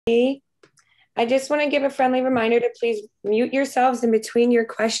I just want to give a friendly reminder to please mute yourselves in between your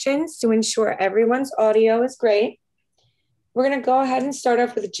questions to ensure everyone's audio is great. We're going to go ahead and start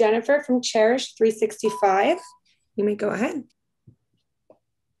off with Jennifer from Cherish 365. You may go ahead.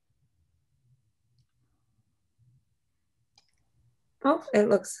 Oh, it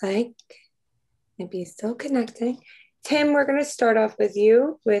looks like maybe he's still connecting. Tim, we're going to start off with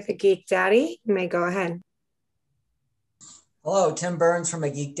you with a Geek Daddy. You may go ahead. Hello, Tim Burns from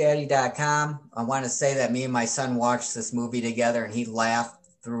ageekdaddy.com. I want to say that me and my son watched this movie together and he laughed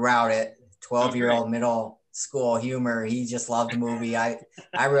throughout it. 12-year-old middle school humor. He just loved the movie. I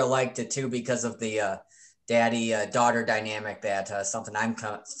really liked it too because of the daddy-daughter dynamic that something I'm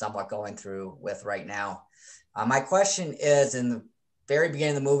somewhat going through with right now. My question is, in the very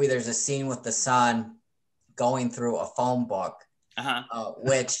beginning of the movie, there's a scene with the son going through a phone book,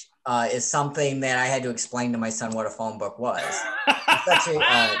 which is something that I had to explain to my son what a phone book was. It's such a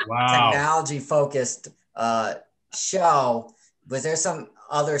technology-focused show. Was there some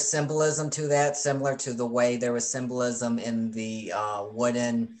other symbolism to that, similar to the way there was symbolism in the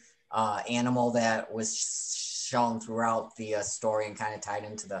wooden animal that was shown throughout the story and kind of tied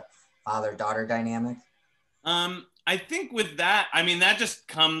into the father-daughter dynamic? I think with that, I mean, that just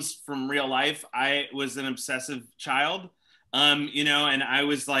comes from real life. I was an obsessive child. You know, and I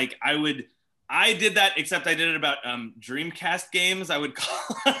was like, I did that, except I did it about Dreamcast games. I would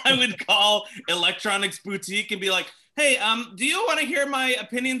call Electronics Boutique and be like, hey, do you want to hear my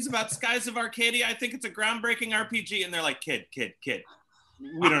opinions about Skies of Arcadia? I think it's a groundbreaking RPG. And they're like, kid,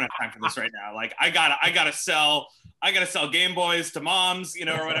 we don't have time for this right now. Like, I gotta sell Game Boys to moms, you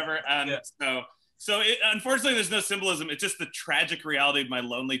know, or whatever. So unfortunately, there's no symbolism. It's just the tragic reality of my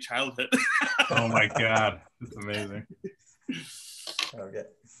lonely childhood. Oh my God, that's amazing. Okay.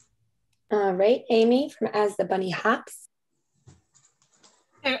 All right, Amy from As the Bunny Hops.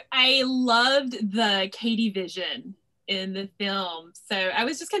 So I loved the Katie vision in the film. So I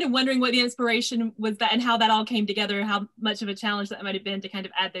was just kind of wondering what the inspiration was that and how that all came together and how much of a challenge that might have been to kind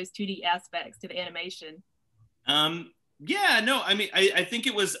of add those 2D aspects to the animation. Yeah, no, I mean, I think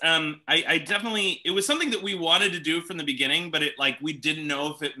it was, I definitely, it was something that we wanted to do from the beginning, but we didn't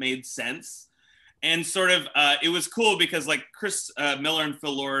know if it made sense. And sort of, it was cool because like Chris Miller and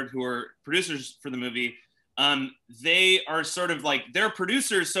Phil Lord, who are producers for the movie, they are sort of like, they're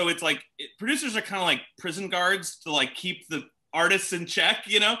producers. So it's like, producers are kind of like prison guards to like keep the artists in check,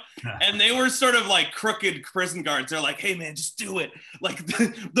 you know? And they were sort of like crooked prison guards. They're like, hey man, just do it. Like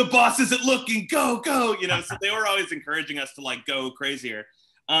the boss isn't looking, go, you know? So they were always encouraging us to like go crazier.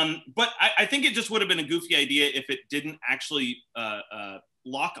 But I think it just would have been a goofy idea if it didn't actually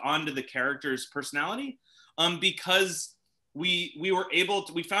lock onto the character's personality, because we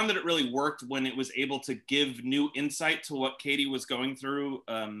found that it really worked when it was able to give new insight to what Katie was going through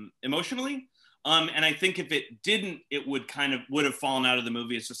emotionally. And I think if it didn't, it would have fallen out of the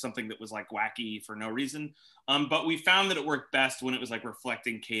movie. It's just something that was like wacky for no reason. But we found that it worked best when it was like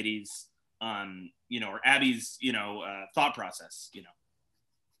reflecting Katie's, you know, or Abby's, you know, thought process, you know.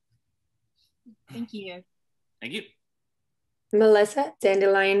 Thank you. Thank you. Melissa,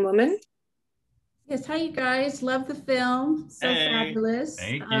 Dandelion Woman. Yes, hi you guys. Love the film. So fabulous.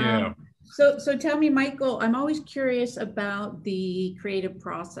 Thank you. So tell me, Michael, I'm always curious about the creative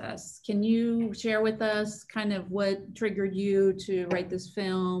process. Can you share with us kind of what triggered you to write this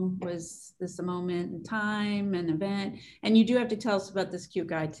film? Was this a moment in time, an event? And you do have to tell us about this cute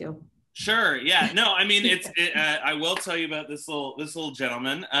guy too. Sure. Yeah. No, I mean, I will tell you about this little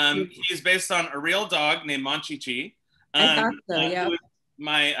gentleman. He's based on a real dog named Monchichi. I thought so, yeah.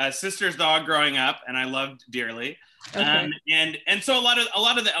 My sister's dog growing up, and I loved dearly. Okay. And so a lot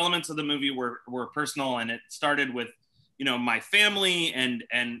of the elements of the movie were personal, and it started with, you know, my family and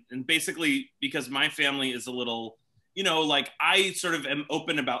basically because my family is a little, you know, like I sort of am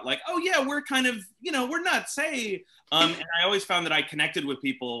open about like, oh yeah, we're kind of, you know, we're nuts, hey. And I always found that I connected with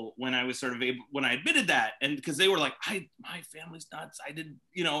people when I was sort of when I admitted that, and because they were like, my family's nuts. I did,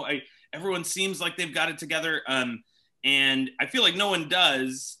 you know, everyone seems like they've got it together. And I feel like no one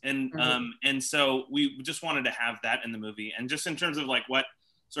does. And and so we just wanted to have that in the movie. And just in terms of like what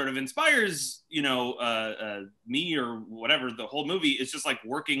sort of inspires, you know, me or whatever, the whole movie is just like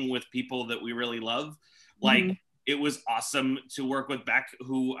working with people that we really love. Like it was awesome to work with Beck,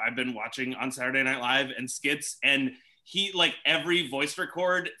 who I've been watching on Saturday Night Live and skits. And he, like every voice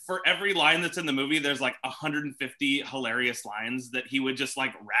record for every line that's in the movie, there's like 150 hilarious lines that he would just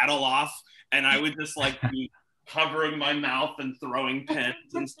like rattle off. And I would just like be covering my mouth and throwing pens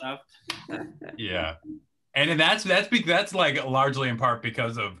and stuff. Yeah. And that's like largely in part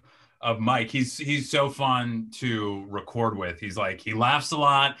because of Mike. He's so fun to record with. He's like, he laughs a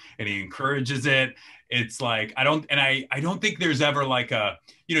lot and he encourages it. It's like, I don't think there's ever like a,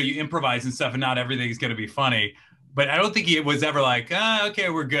 you improvise and stuff and not everything's going to be funny, but I don't think he was ever like, okay,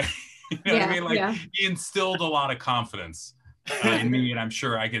 we're good. You know what I mean? Like he instilled a lot of confidence in me, and I'm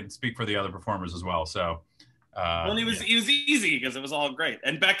sure I can speak for the other performers as well. So, well, it was easy because it was all great.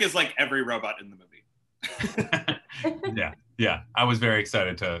 And Beck is like every robot in the movie. Yeah. I was very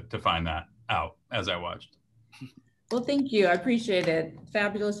excited to find that out as I watched. Well, thank you. I appreciate it.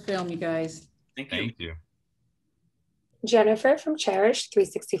 Fabulous film, you guys. Thank you. Jennifer from Cherish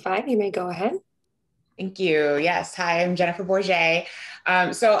 365, you may go ahead. Thank you. Yes. Hi, I'm Jennifer Bourget.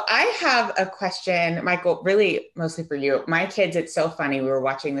 So I have a question, Michael, really mostly for you. My kids, it's so funny. We were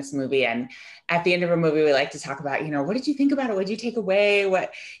watching this movie, and at the end of a movie, we like to talk about, what did you think about it? What did you take away?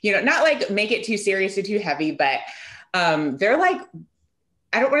 What, not like make it too serious or too heavy, but they're like,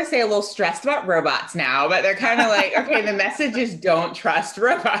 I don't want to say a little stressed about robots now, but they're kind of like, okay, the message is don't trust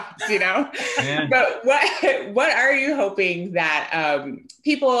robots, Yeah. But what are you hoping that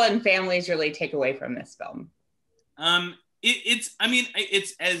people and families really take away from this film? It's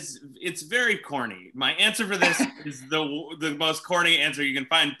very corny. My answer for this is the most corny answer you can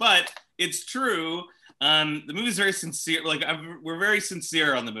find, but it's true. The movie's very sincere. Like we're very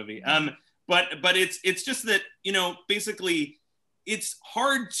sincere on the movie. But it's just that, basically it's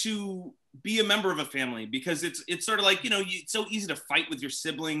hard to be a member of a family because it's sort of like, it's so easy to fight with your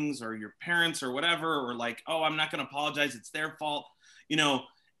siblings or your parents or whatever, or like, oh, I'm not going to apologize, it's their fault,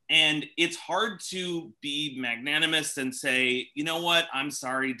 and it's hard to be magnanimous and say, you know what, I'm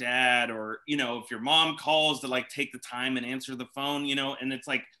sorry, Dad, or, if your mom calls, to like take the time and answer the phone, and it's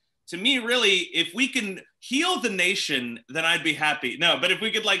like, to me, really, if we can heal the nation, then I'd be happy. No, but if we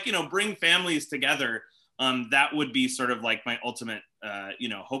could bring families together, that would be sort of like my ultimate,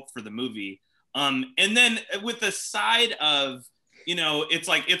 hope for the movie. And then with the side of,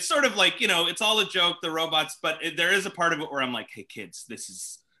 it's sort of like, it's all a joke, the robots, but there is a part of it where I'm like, hey kids, this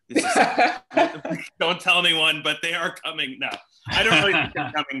is don't tell anyone, but they are coming. No, I don't really think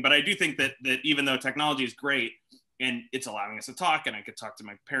they're coming, but I do think that even though technology is great and it's allowing us to talk, and I could talk to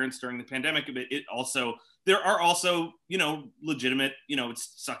my parents during the pandemic, but there are also, legitimate,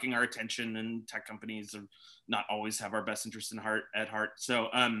 it's sucking our attention, and tech companies are not always have our best interests at heart. So,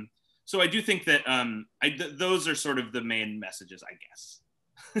 so I do think that those are sort of the main messages, I guess.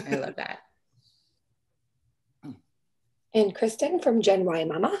 I love that. And Kristen from Gen Y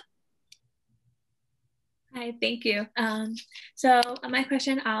Mama. Hi, thank you. So my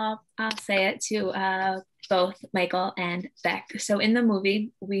question, I'll say it to both Michael and Beck. So in the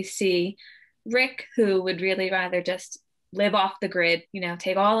movie, we see Rick, who would really rather just live off the grid,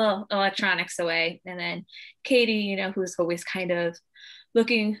 take all the electronics away. And then Katie, who's always kind of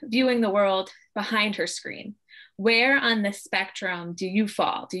viewing the world behind her screen. Where on the spectrum do you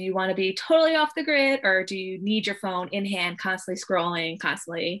fall? Do you want to be totally off the grid, or do you need your phone in hand, constantly scrolling,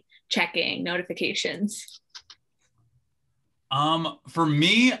 constantly checking notifications? For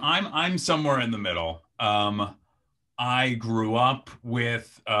me, I'm somewhere in the middle. I grew up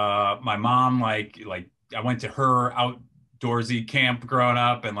with my mom, like I went to her outdoorsy camp growing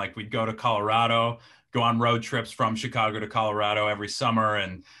up, and like we'd go to Colorado, go on road trips from Chicago to Colorado every summer,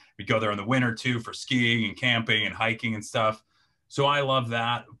 and we'd go there in the winter too for skiing and camping and hiking and stuff. So I love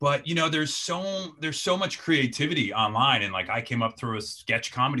that. But there's so much creativity online, and like I came up through a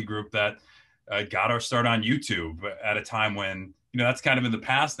sketch comedy group that got our start on YouTube at a time when that's kind of in the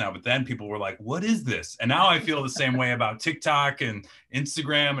past now, but then people were like, what is this? And now I feel the same way about TikTok and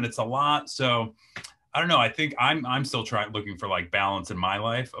Instagram, and it's a lot. So I don't know. I think I'm still looking for like balance in my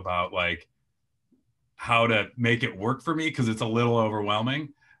life about like how to make it work for me, because it's a little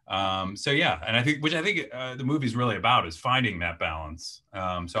overwhelming. So yeah, and I think the movie's really about is finding that balance.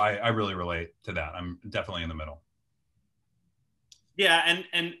 So I really relate to that. I'm definitely in the middle. Yeah,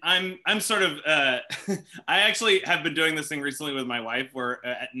 and I'm sort of I actually have been doing this thing recently with my wife where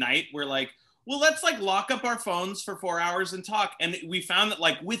at night we're like, well, let's like lock up our phones for 4 hours and talk. And we found that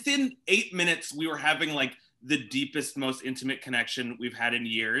like within 8 minutes we were having like the deepest, most intimate connection we've had in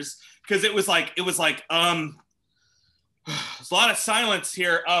years, because it was like there's a lot of silence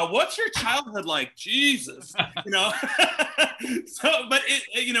here. What's your childhood like? Jesus, So, but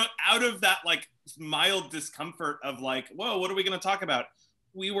it, out of that like mild discomfort of like, whoa, what are we going to talk about?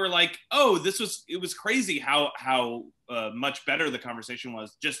 We were like, oh, it was crazy how much better the conversation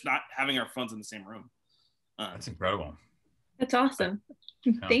was just not having our phones in the same room. That's incredible. That's awesome.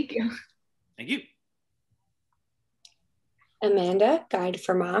 Yeah. Thank you. Thank you. Amanda, Guide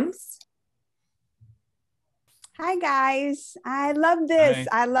for Moms. Hi guys, I love this.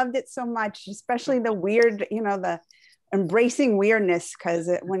 Hi. I loved it so much, especially the weird, the embracing weirdness, because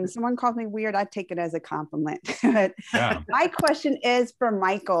when someone calls me weird, I take it as a compliment. But Yeah. my question is for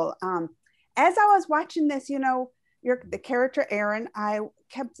Michael. As I was watching this, the character Aaron, I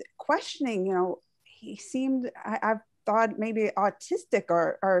kept questioning, he seemed, I thought maybe autistic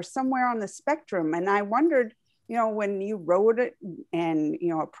or somewhere on the spectrum. And I wondered, when you wrote it and,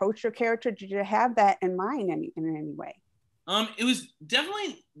 approached your character, did you have that in mind in any way? It was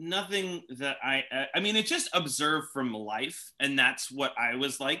definitely nothing that I mean, it's just observed from life, and that's what I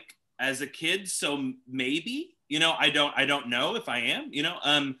was like as a kid. So maybe, I don't know if I am,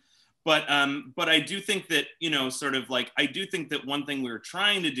 but I do think that, sort of like, I do think that one thing we were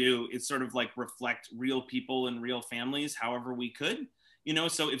trying to do is sort of like reflect real people and real families, however we could,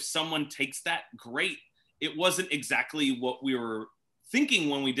 so if someone takes that, great. It wasn't exactly what we were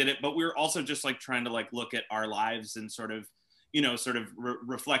thinking when we did it, but we were also just like trying to like look at our lives and sort of,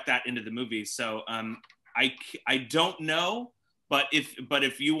 reflect that into the movie. So I don't know, but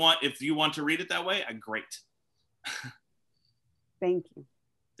if you want to read it that way, great. Thank you.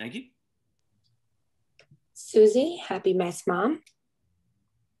 Thank you. Susie, Happy Mess Mom.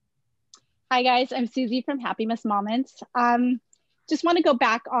 Hi guys, I'm Susie from Happy Mess Moments. Just want to go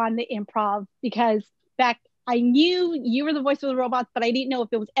back on the improv because Beck, I knew you were the voice of the robots, but I didn't know if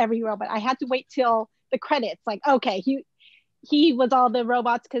it was every robot. I had to wait till the credits. Like, okay, he was all the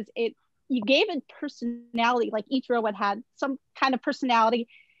robots because you gave it personality. Like each robot had some kind of personality.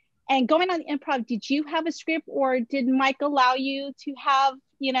 And going on improv, did you have a script or did Mike allow you to have,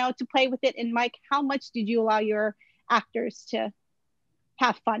 to play with it? And Mike, how much did you allow your actors to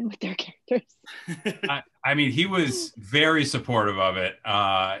have fun with their characters? I mean, he was very supportive of it.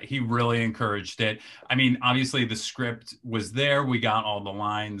 He really encouraged it. I mean, obviously the script was there. We got all the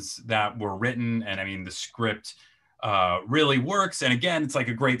lines that were written. And I mean, the script really works. And again, it's like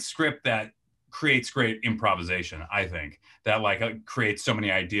a great script that creates great improvisation, I think, that like creates so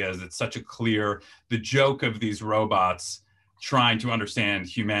many ideas. It's such a clear, the joke of these robots trying to understand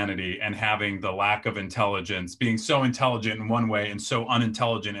humanity and having the lack of intelligence, being so intelligent in one way and so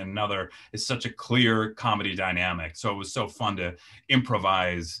unintelligent in another, is such a clear comedy dynamic. So it was so fun to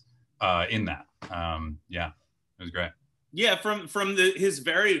improvise in that. Yeah, it was great. Yeah, from his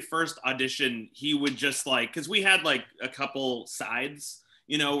very first audition, he would just like, because we had like a couple sides,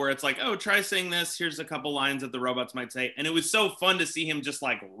 where it's like, oh, try saying this. Here's a couple lines that the robots might say. And it was so fun to see him just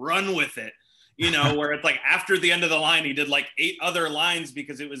like run with it. Where it's like after the end of the line, he did like 8 other lines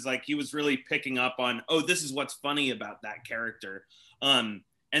because it was like he was really picking up on, oh, this is what's funny about that character. And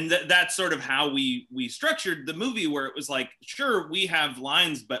that's sort of how we structured the movie, where it was like, sure, we have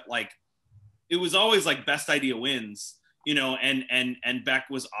lines, but like it was always like best idea wins, and Beck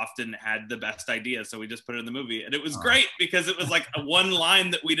was often had the best idea. So we just put it in the movie, and it was great because it was like a one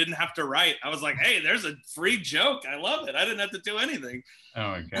line that we didn't have to write. I was like, hey, there's a free joke. I love it. I didn't have to do anything. Oh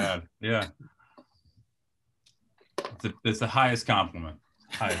my God. Yeah. It's the highest compliment.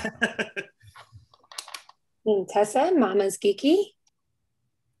 Highest. Tessa, Mama's Geeky.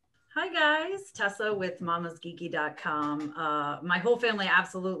 Hi guys, Tessa with mamasgeeky.com. My whole family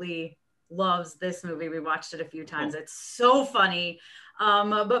absolutely loves this movie. We watched it a few times. It's so funny.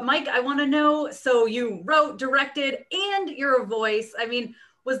 But Mike, I want to know, so you wrote, directed, and you're a voice. I mean,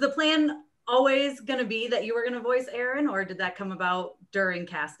 was the plan always going to be that you were going to voice Aaron, or did that come about during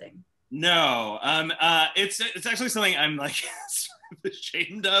casting? No, it's actually something I'm like sort of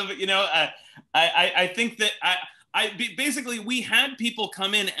ashamed of. I think that basically we had people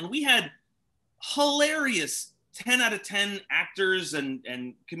come in and we had hilarious 10 out of 10 actors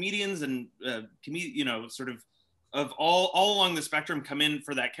and comedians and sort of all along the spectrum come in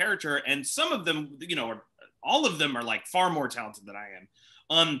for that character, and some of them, all of them are like far more talented than I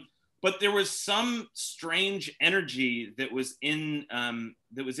am. But there was some strange energy that was in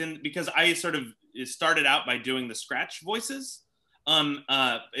because I sort of started out by doing the scratch voices,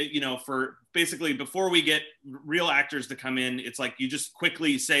 for basically before we get real actors to come in, it's like you just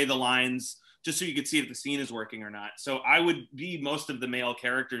quickly say the lines just so you could see if the scene is working or not. So I would be most of the male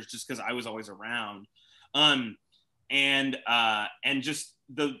characters just because I was always around, and just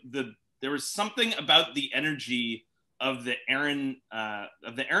there was something about the energy of the Aaron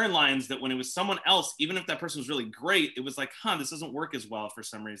lines that when it was someone else, even if that person was really great, it was like, this doesn't work as well for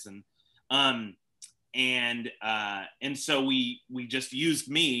some reason. And so we just used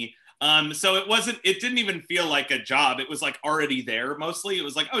me. So it didn't even feel like a job. It was like already there mostly. It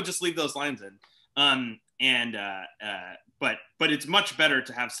was like, oh, just leave those lines in. But it's much better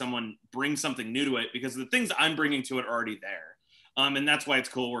to have someone bring something new to it because the things I'm bringing to it are already there. And that's why it's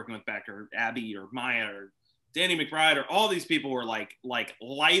cool working with Beck or Abby or Maya or Danny McBride or all these people were like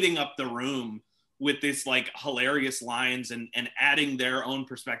lighting up the room with this like hilarious lines and adding their own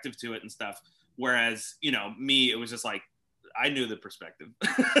perspective to it and stuff. Whereas, you know, me, it was just like, I knew the perspective.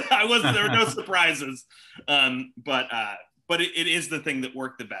 There were no surprises. But it is the thing that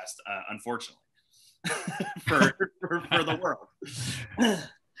worked the best, unfortunately, for the world.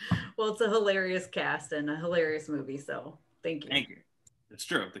 Well, it's a hilarious cast and a hilarious movie. So thank you. Thank you. It's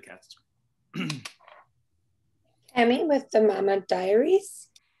true. The cast. Emmy with the Mama Diaries.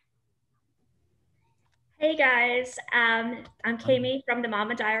 Hey guys, I'm Kami from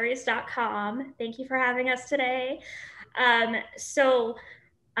themamadiaries.com. Thank you for having us today. My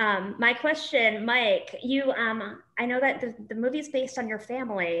question, Mike, you, I know that the movie's based on your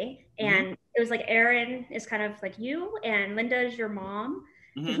family, and it was like Aaron is kind of like you, and Linda is your mom.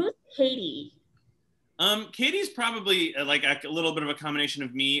 Who's Katie? Katie's probably like a little bit of a combination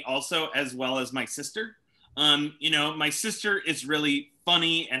of me also, as well as my sister. You know, my sister is really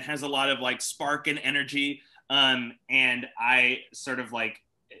funny and has a lot of like spark and energy. And I sort of like,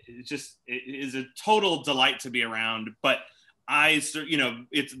 it is a total delight to be around. But you know,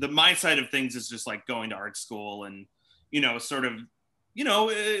 my side of things is just like going to art school and, you know, sort of, you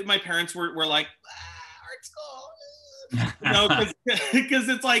know, my parents were like, art school. You know, because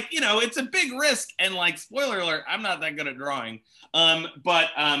it's like, you know, it's a big risk, and like, spoiler alert, I'm not that good at drawing, but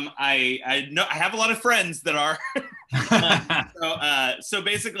I know I have a lot of friends that are. So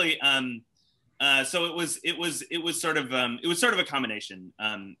basically, so it was sort of a combination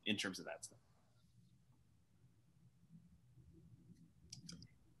in terms of that stuff.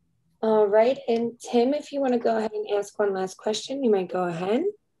 All right, and Tim, if you want to go ahead and ask one last question, you might go ahead.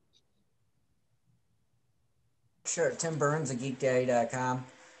 Sure, Tim Burns at geekdaddy.com.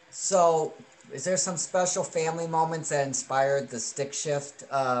 So, is there some special family moments that inspired the stick shift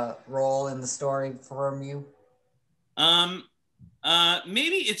role in the story from you?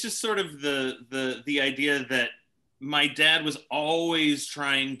 Maybe it's just sort of the idea that my dad was always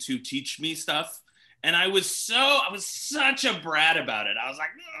trying to teach me stuff, and I was such a brat about it. I was like,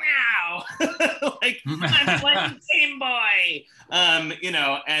 no, like I'm playing Game Boy, you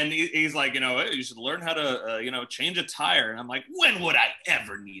know. And he's like, you know, hey, you should learn how to, you know, change a tire. And I'm like, when would I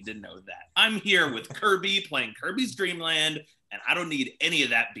ever need to know that? I'm here with Kirby playing Kirby's Dream Land, and I don't need any of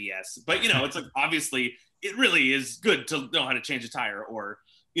that BS. But you know, it's like obviously it really is good to know how to change a tire, or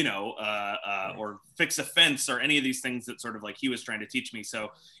you know, or fix a fence, or any of these things that sort of like he was trying to teach me.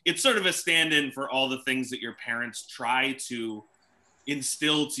 So it's sort of a stand-in for all the things that your parents try to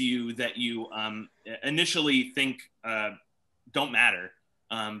instill to you that you initially think don't matter,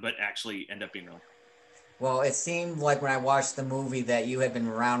 but actually end up being real. Well, it seemed like when I watched the movie that you had been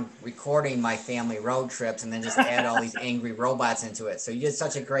around recording my family road trips and then just add all these angry robots into it. So you did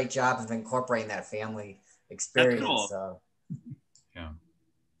such a great job of incorporating that family experience. That's cool. So. Yeah.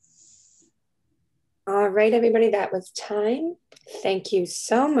 All right, everybody, that was time. Thank you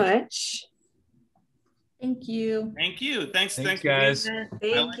so much. Thank you. Thank you. Thanks guys.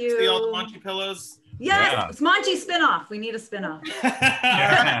 Thank you. See all the Monty pillows. Yes, Yeah. it's Monty spinoff. We need a spinoff.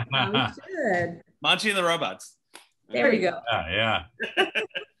 Yeah. We should. Monty and the Robots. There we go. Yeah.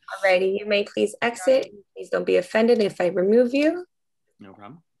 Alrighty, you may please exit. Please don't be offended if I remove you. No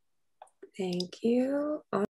problem. Thank you.